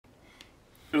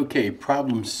Okay,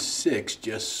 problem 6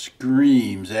 just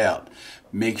screams out.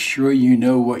 Make sure you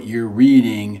know what you're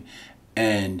reading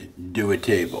and do a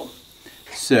table.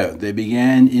 So they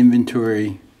began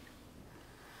inventory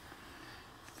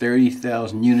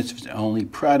 30,000 units of its only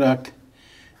product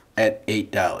at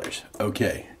 $8.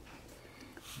 Okay,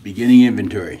 beginning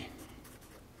inventory.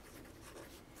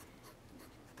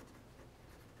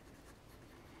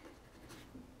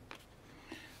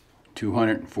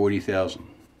 $240,000.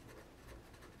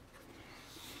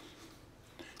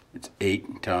 It's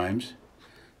 8 times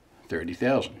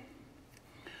 30,000.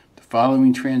 The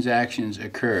following transactions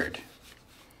occurred.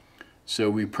 So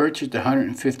we purchased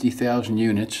 150,000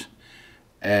 units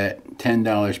at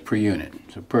 $10 per unit.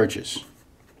 So purchase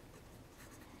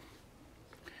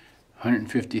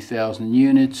 150,000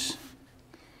 units,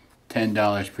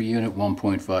 $10 per unit,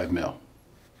 1.5 mil.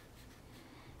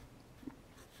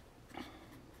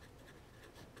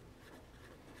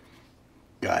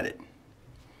 Got it.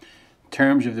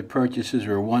 Terms of the purchases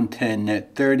were 110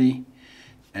 net 30,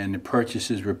 and the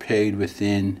purchases were paid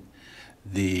within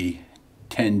the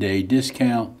 10-day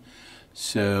discount.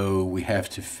 So we have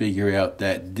to figure out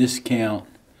that discount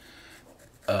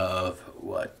of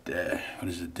what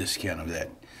is the discount of that?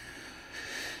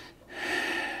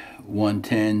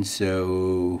 110,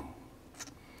 so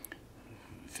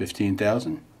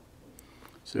 15,000.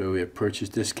 So we have purchase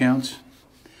discounts.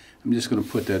 I'm just going to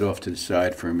put that off to the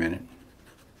side for a minute.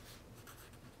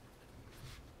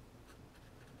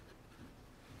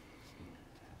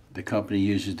 The company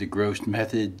uses the gross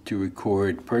method to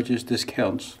record purchase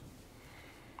discounts.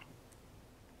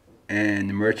 And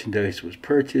the merchandise was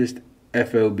purchased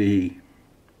FOB.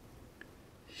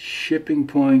 Shipping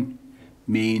point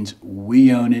means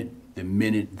we own it the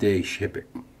minute they ship it.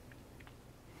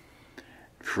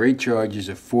 Freight charges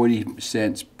of 40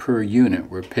 cents per unit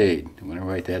were paid. I'm going to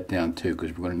write that down too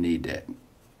because we're going to need that.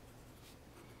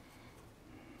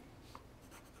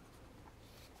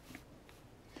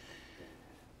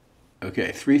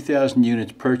 Okay, 3,000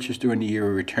 units purchased during the year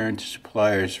were returned to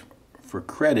suppliers for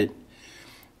credit.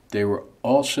 They were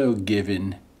also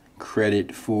given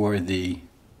credit for the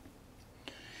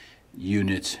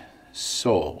units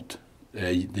sold,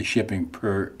 the shipping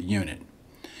per unit.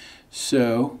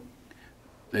 So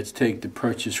let's take the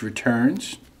purchase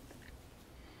returns.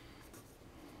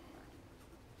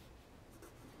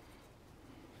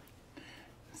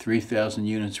 $3,000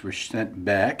 units were sent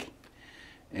back,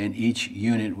 and each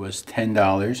unit was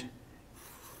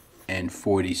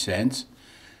 $10.40.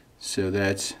 So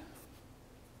that's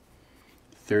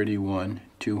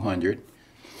 $31,200.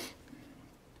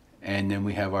 And then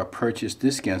we have our purchase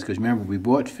discounts, because remember, we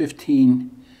bought $15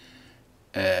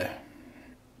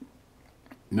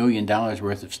 million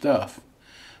worth of stuff,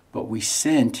 but we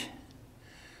sent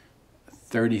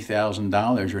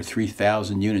 $30,000 or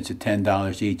 3,000 units at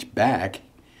 $10 each back.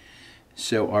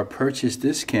 So our purchase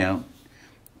discount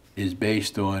is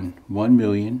based on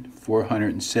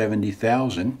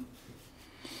 1,470,000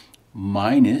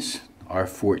 minus our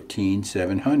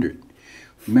 14,700.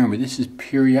 Remember, this is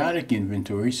periodic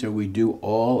inventory, so we do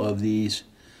all of these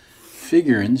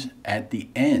figurines at the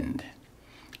end.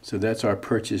 So that's our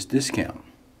purchase discount.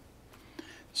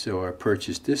 So our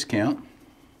purchase discount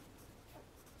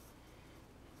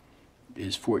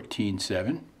is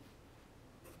 14,700.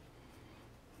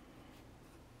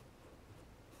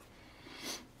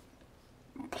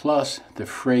 Plus the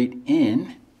freight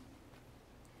in,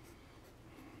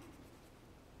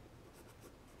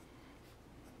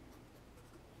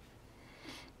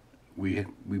 we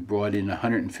brought in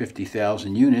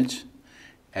 150,000 units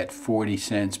at 40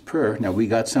 cents per. Now we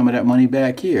got some of that money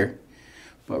back here,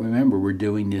 but remember, we're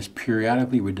doing this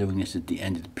periodically. We're doing this at the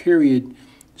end of the period,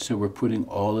 so we're putting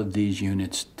all of these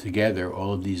units together,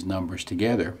 all of these numbers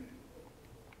together.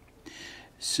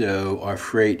 So our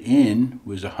freight in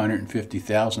was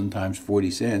 150,000 times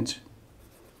 40 cents.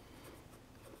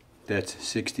 That's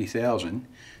 60,000.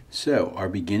 So our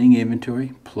beginning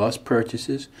inventory plus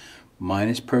purchases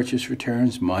minus purchase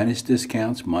returns minus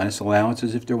discounts minus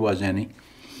allowances if there was any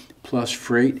plus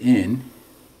freight in,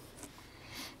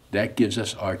 that gives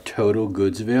us our total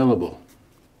goods available.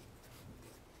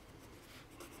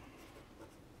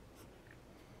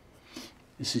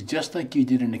 This is just like you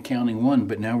did in accounting 1,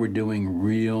 but now we're doing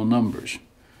real numbers.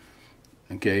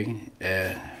 Okay,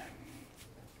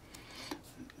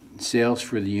 sales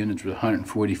for the units were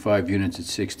 145 units at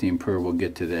 16 per. We'll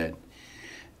get to that.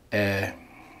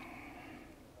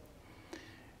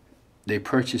 They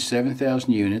purchased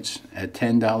 7,000 units at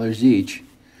 $10 each,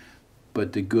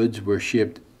 but the goods were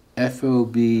shipped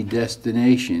FOB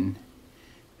destination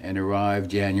and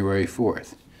arrived January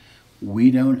 4th.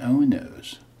 We don't own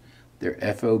those. their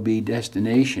FOB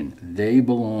destination. They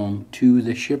belong to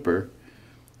the shipper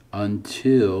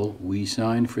until we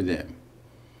sign for them.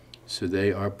 So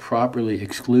they are properly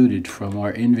excluded from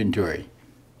our inventory.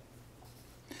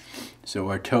 So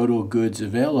our total goods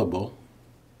available,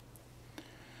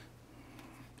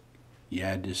 you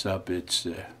add this up, it's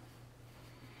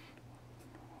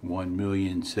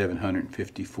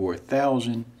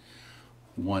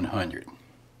 1,754,100.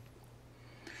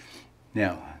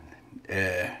 Now,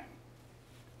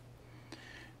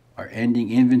 our ending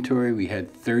inventory, we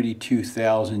had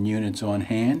 32,000 units on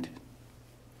hand.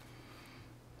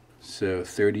 So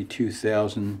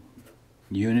 32,000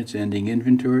 units ending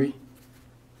inventory.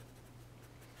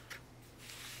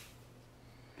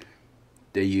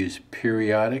 They use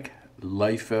periodic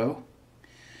LIFO.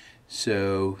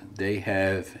 So they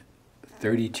have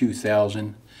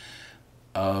 32,000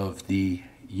 of the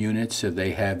units, so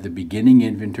they have the beginning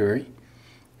inventory,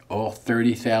 all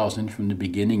 30,000 from the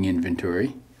beginning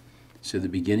inventory. So the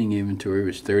beginning inventory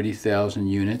was 30,000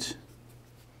 units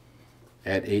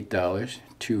at $8,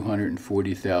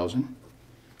 240,000,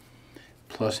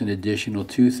 plus an additional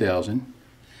 2,000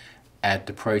 at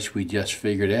the price we just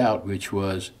figured out, which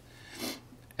was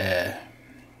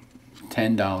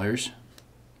 $10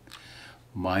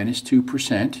 minus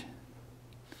 2%.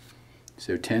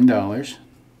 So $10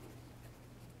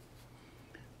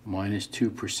 minus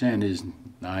 2% is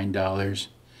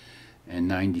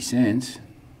 $9.90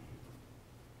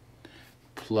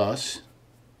 plus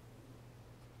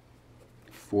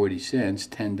 40 cents,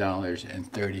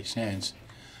 $10.30.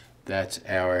 That's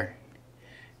our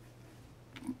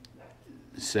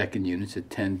second units at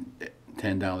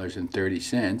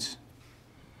 $10.30.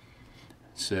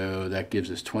 So that gives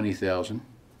us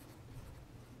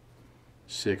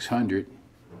 20,600.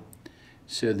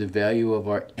 So the value of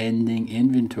our ending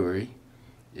inventory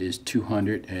is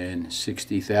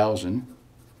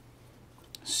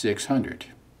 260,600.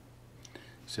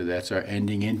 So that's our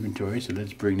ending inventory. So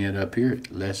let's bring that up here.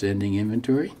 Less ending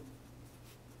inventory.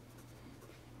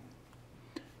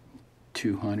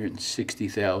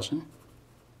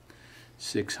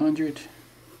 260,600.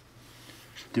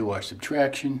 Do our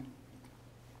subtraction.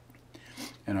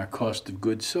 And our cost of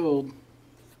goods sold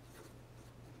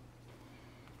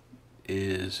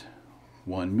is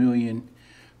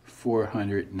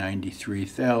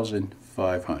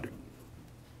 1,493,500.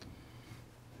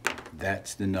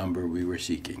 That's the number we were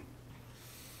seeking.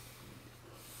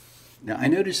 Now I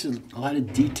know this is a lot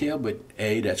of detail, but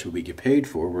A, that's what we get paid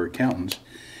for, we're accountants,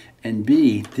 and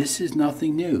B, this is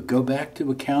nothing new. Go back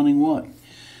to accounting 1.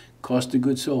 Cost of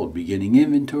goods sold, beginning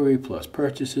inventory plus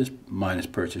purchases, minus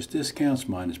purchase discounts,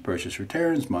 minus purchase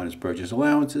returns, minus purchase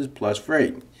allowances, plus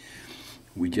freight.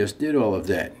 We just did all of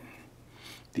that.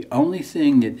 The only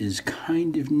thing that is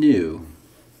kind of new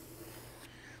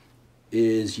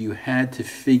is you had to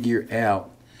figure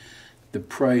out the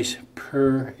price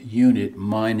per unit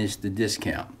minus the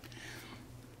discount,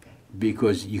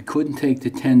 because you couldn't take the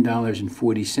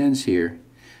 $10.40 here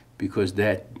because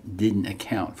that didn't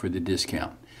account for the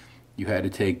discount. You had to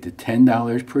take the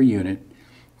 $10 per unit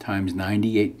times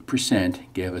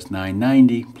 98%, gave us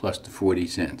 $9.90 plus the 40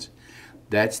 cents.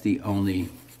 That's the only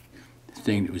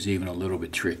thing that was even a little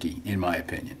bit tricky, in my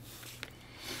opinion.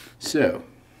 So,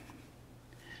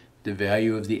 the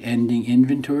value of the ending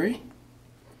inventory,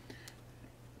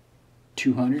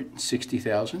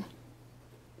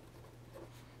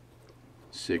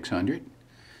 260,600.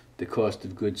 The cost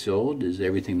of goods sold is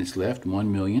everything that's left,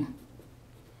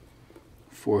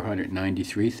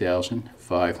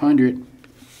 1,493,500.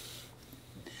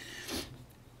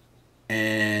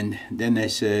 And then they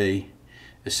say,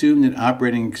 assume that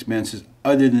operating expenses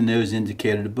other than those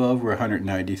indicated above were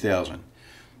 190,000.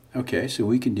 Okay, so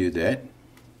we can do that.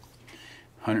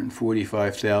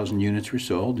 145,000 units were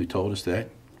sold. They told us that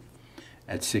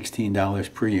at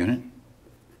 $16 per unit.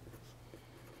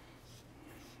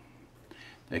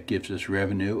 That gives us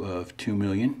revenue of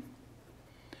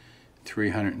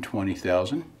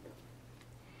 $2,320,000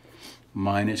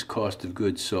 minus cost of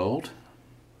goods sold,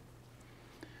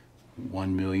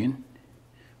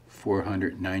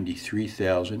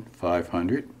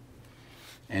 $1,493,500,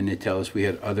 and they tell us we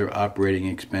had other operating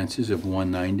expenses of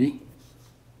 $190.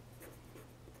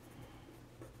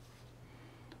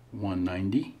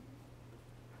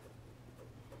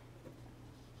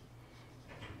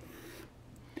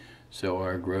 So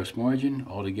our gross margin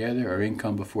altogether, our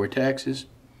income before taxes,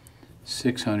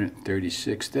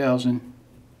 $636,500.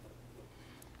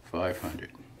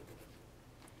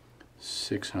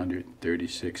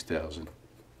 $636,500.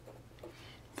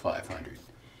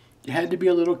 You had to be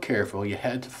a little careful. You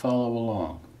had to follow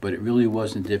along, but it really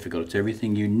wasn't difficult. It's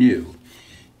everything you knew.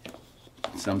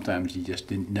 sometimes you just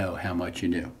didn't know how much you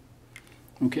knew.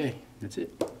 Okay, that's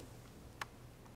it.